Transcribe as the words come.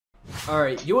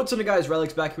Alright, yo, what's up guys,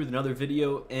 Rilex back here with another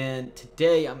video, and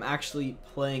today I'm actually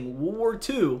playing World War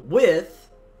II with...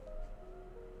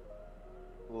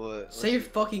 What? Say your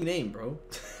fucking name, bro.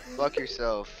 Fuck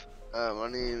yourself. My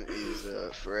name is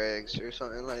Fraggs or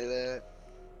something like that.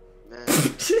 Man.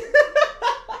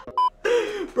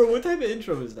 Bro, what type of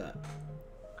intro is that?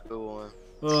 Good one.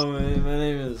 Oh man, my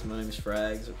name is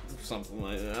Fraggs or something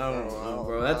like that. I don't know,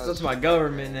 bro. That's my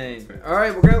government name. All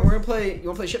right, we're gonna play. You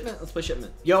wanna play Shipment? Let's play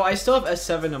Shipment. Yo, I still have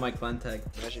S7 on my clan tag.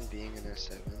 Imagine being an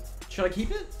S7. Should I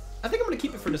keep it? I think I'm gonna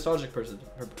keep it for nostalgic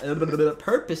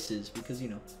purposes because you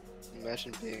know.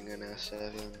 Imagine being an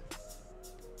S7.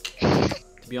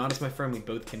 To be honest, my friend, we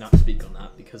both cannot speak on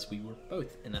that because we were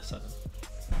both in S7.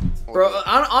 Bro,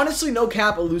 honestly, no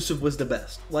cap, Elusive was the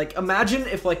best. Like, imagine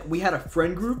if like we had a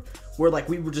friend group where like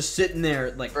we were just sitting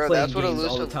there like playing games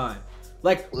all the time.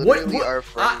 Like, what? Our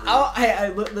friend group.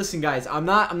 Hey, listen, guys. I'm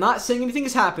not saying anything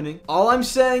is happening. All I'm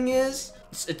saying is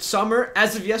it's summer.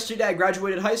 As of yesterday, I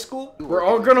graduated high school. We're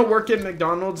all gonna work at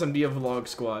McDonald's and be a vlog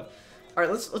squad. All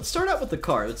right, let's start out with the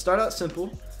car. Let's start out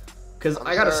simple. Cause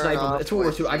I gotta snipe. It's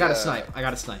World War II. I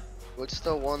gotta snipe. What's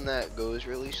the one that goes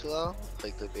really slow?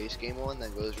 Like the base game one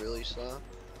that goes really slow?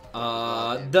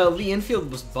 The Lee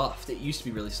Enfield was buffed. It used to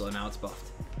be really slow. Now it's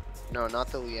buffed. No,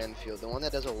 not the Lee Enfield. The one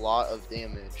that does a lot of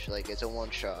damage. Like it's a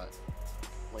one shot.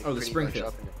 Like, oh, the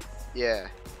Springfield. Yeah.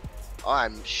 Oh,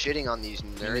 I'm shitting on these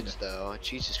nerds though.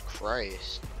 Jesus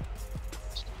Christ.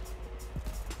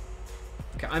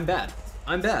 Okay, I'm bad.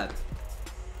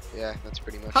 Yeah, that's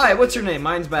pretty much. Hi, what's your name?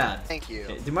 Mine's bad. Thank you.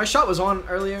 Okay, dude, my shot was on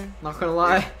earlier. Not gonna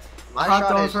lie. Yeah. I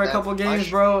hopped on for a couple games,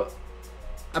 bro.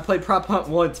 I played prop hunt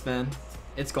once, man.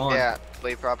 It's gone. Yeah,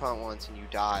 played prop hunt once and you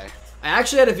die. I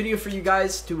actually had a video for you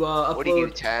guys to upload. What are you,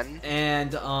 10?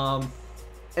 And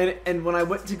when I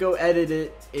went to go edit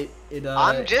it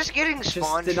I'm just getting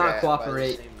spawned. Did not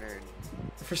cooperate.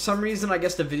 For some reason, I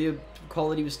guess the video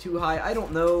quality was too high. I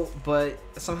don't know, but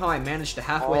somehow I managed to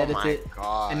halfway edit it,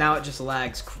 and now it just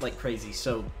lags like crazy.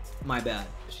 So my bad.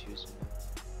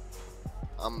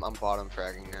 I'm bottom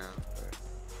fragging now.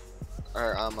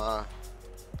 Or I'm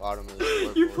bottom of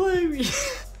the You're playing me.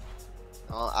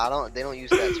 They don't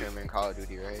use that term in Call of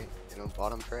Duty, right? You know,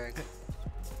 bottom frag.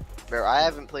 Bro, I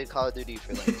haven't played Call of Duty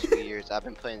for like 2 years. I've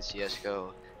been playing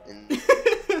CS:GO, and you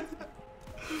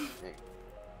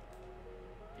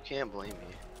can't blame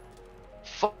me.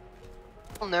 Fuck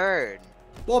nerd.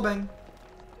 Wallbang.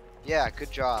 Yeah, good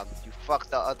job. You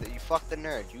fucked the other. You fucked the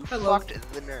nerd. You fucked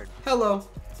the nerd. Hello.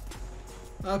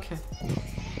 Okay.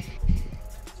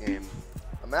 Game.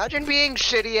 Imagine being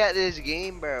shitty at this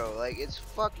game, bro. Like, it's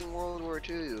fucking World War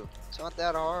II. It's not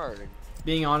that hard.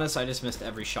 Being honest, I just missed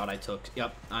every shot I took.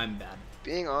 Yep, I'm bad.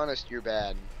 Being honest, you're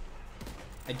bad.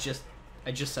 I just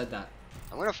said that.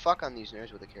 I'm gonna fuck on these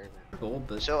nerds with a caravan. Cool,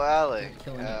 but so Alec,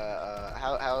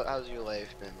 how's your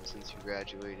life been since you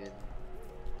graduated?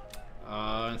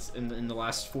 In the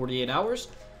last 48 hours,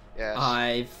 yes.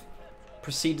 I've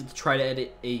proceeded to try to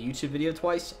edit a YouTube video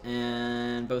twice,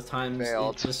 and both times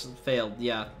it just failed.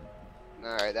 Yeah.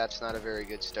 All right, that's not a very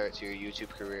good start to your YouTube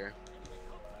career.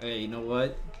 Hey, you know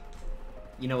what?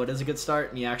 You know what is a good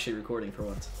start? Me actually recording for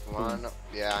once.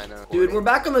 Yeah, I know. Dude, we're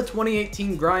back on the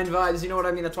 2018 grind vibes. You know what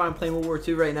I mean? That's why I'm playing World War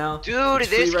II right now. Dude,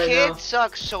 this kid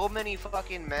sucks so many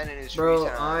fucking men in his free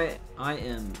time. Bro, I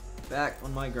am back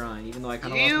on my grind, even though I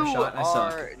kind of lost my shot. I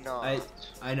suck. Not.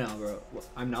 I know, bro.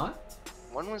 I'm not?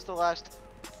 When was the last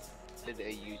did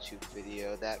a YouTube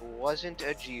video that wasn't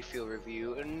a G Fuel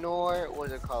review, nor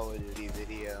was a Call of Duty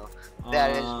video?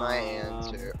 That is my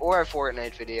answer. Or a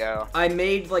Fortnite video. I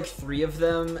made like 3 of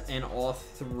them, and all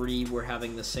 3 were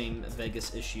having the same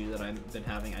Vegas issue that I've been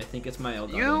having. I think it's my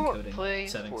Elgato encoding You play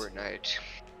settings. Fortnite.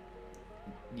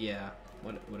 Yeah,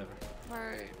 whatever.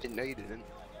 Alright, didn't know you didn't.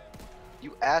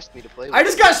 You asked me to play with I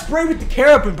just got sprayed with the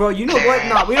carabin, bro. You know what?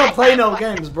 Nah, we don't play no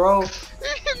games, bro.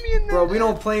 Bro, we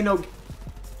don't play no...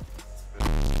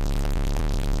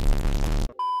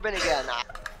 Again.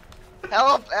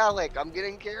 Help, Alec. I'm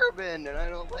getting carabin, and I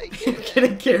don't like it. You're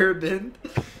getting carabin?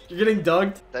 You're getting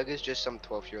dunked? Doug is just some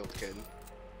 12-year-old kid.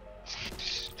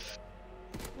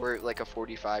 We're like a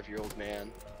 45-year-old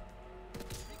man.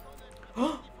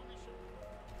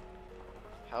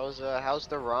 How's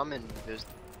the ramen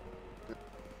business?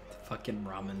 Fucking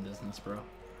ramen business, bro.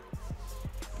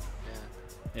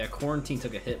 Yeah, quarantine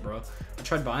took a hit, bro. I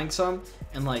tried buying some,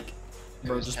 and like,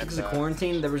 bro, just because of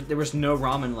quarantine, there was no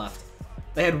ramen left.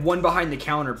 They had one behind the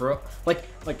counter, bro. Like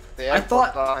I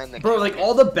thought, bro, like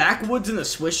all the backwoods and the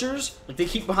swishers, like they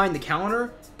keep behind the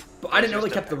counter. But I didn't know they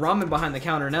kept the ramen behind the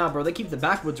counter now, bro. They keep the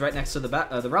backwoods right next to the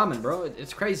ramen, bro.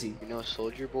 It's crazy. You know,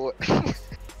 Soldier Boy. You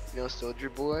know, Soldier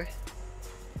Boy.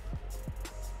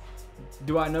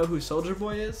 Do I know who Soldier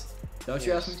Boy is? Don't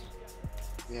you ask me?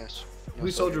 Yes.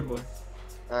 Who's Soldier Boy?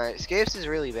 Alright, Scapes is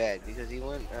really bad because he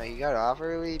got off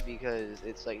early because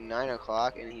it's like 9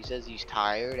 o'clock and he says he's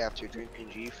tired after drinking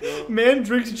G Fuel. Man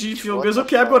drinks G Fuel, goes,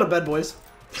 okay, I'm going to bed, boys.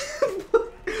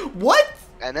 What?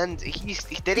 And then he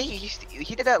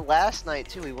did that last night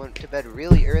too. He went to bed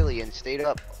really early and stayed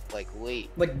up like late.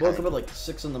 Like woke up at like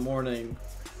 6 in the morning.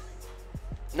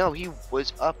 No, he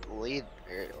was up late.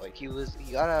 Like he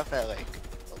got off at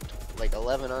like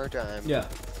 11 our time. Yeah.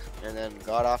 And then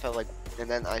got off at and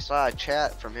then I saw a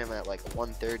chat from him at like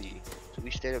 1:30. So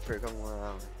we stayed up for a couple more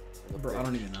hours. Bro, I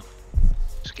don't even know.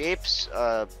 Scapes,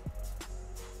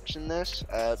 watching this,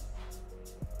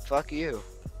 fuck you,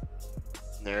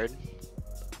 nerd.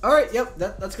 Alright, yep,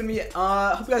 that's gonna be it.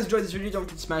 Hope you guys enjoyed this video. Don't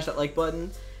forget to smash that like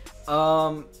button.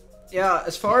 Yeah,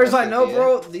 as far as I know,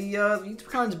 bro, the YouTube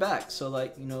account's back. So,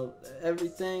 like, you know,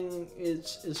 everything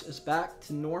is back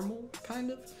to normal,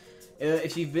 kind of.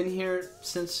 If you've been here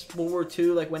since World War II,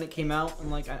 like, when it came out, and,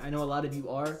 like, I know a lot of you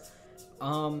are,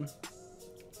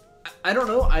 I don't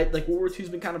know, like, World War II's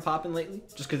been kind of popping lately,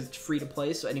 just because it's free to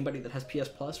play, so anybody that has PS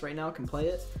Plus right now can play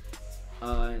it,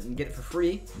 and get it for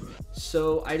free.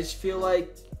 So, I just feel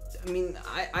like, I mean,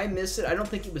 I miss it. I don't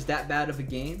think it was that bad of a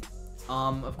game.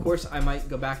 Of course, I might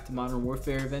go back to Modern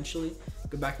Warfare eventually,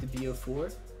 go back to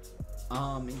BO4,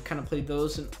 and kind of play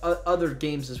those and other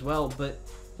games as well, but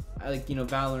I like, you know,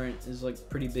 Valorant is like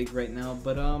pretty big right now,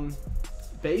 but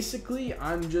basically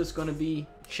I'm just gonna be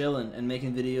chilling and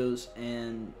making videos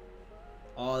and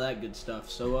all that good stuff.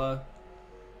 So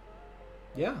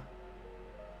yeah.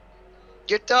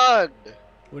 Get done.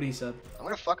 What he said. I'm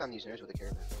gonna fuck on these nerds with a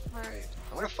caravan. Alright.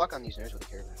 I'm gonna fuck on these nerds with a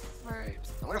caravan. Alright.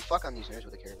 I'm gonna fuck on these nerds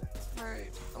with a caravan.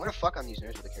 Alright. I'm gonna fuck on these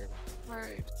nerds with a caravan.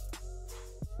 Alright.